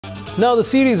Now, the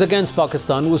series against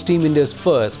Pakistan was Team India's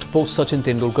first post-Sachin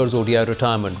Tendulkar's ODI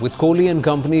retirement, with Kohli and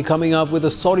company coming up with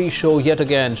a sorry show yet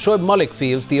again. Shoaib Malik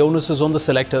feels the onus is on the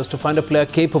selectors to find a player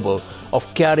capable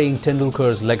of carrying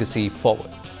Tendulkar's legacy forward.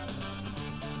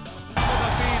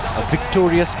 A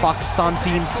victorious Pakistan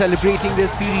team celebrating their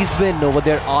series win over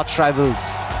their arch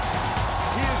rivals.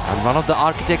 And one of the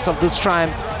architects of this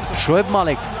triumph, Shoaib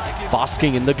Malik,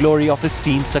 basking in the glory of his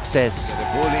team's success. The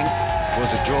bowling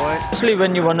was a joy. Especially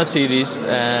when you won a series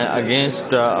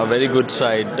against a very good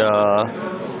side,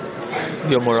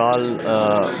 your morale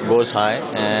goes high,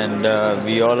 and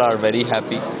we all are very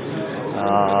happy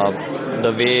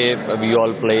the way we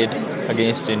all played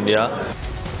against India.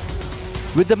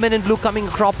 With the men in blue coming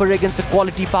a cropper against a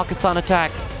quality Pakistan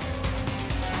attack,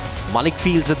 Malik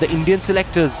feels that the Indian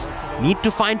selectors need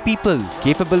to find people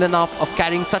capable enough of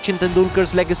carrying Sachin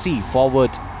Tendulkar's legacy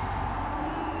forward.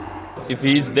 If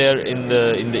he's there in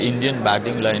the Indian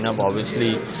batting lineup,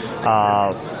 obviously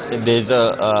there's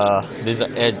a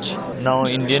edge. Now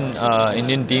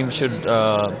Indian team should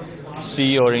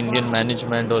see, or Indian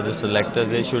management or the selectors,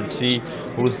 they should see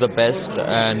who's the best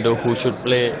and who should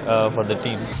play for the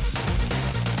team.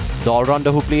 The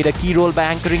all-rounder, who played a key role by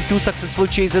anchoring two successful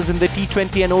chases in the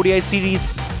T20 and ODI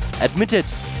series, admitted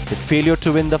that failure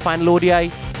to win the final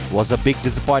ODI was a big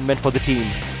disappointment for the team.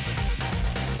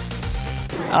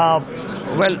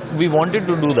 Well, we wanted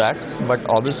to do that, but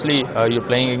obviously you're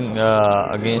playing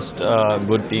against a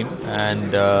good team,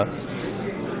 and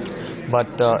but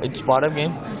it's part of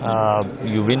game.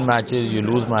 You win matches, you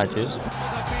lose matches.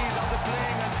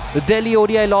 The Delhi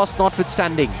ODI loss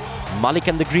notwithstanding, Malik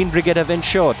and the Green Brigade have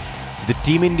ensured the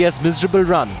Team India's miserable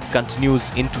run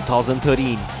continues in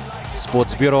 2013.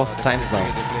 Sports Bureau, Times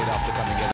Now.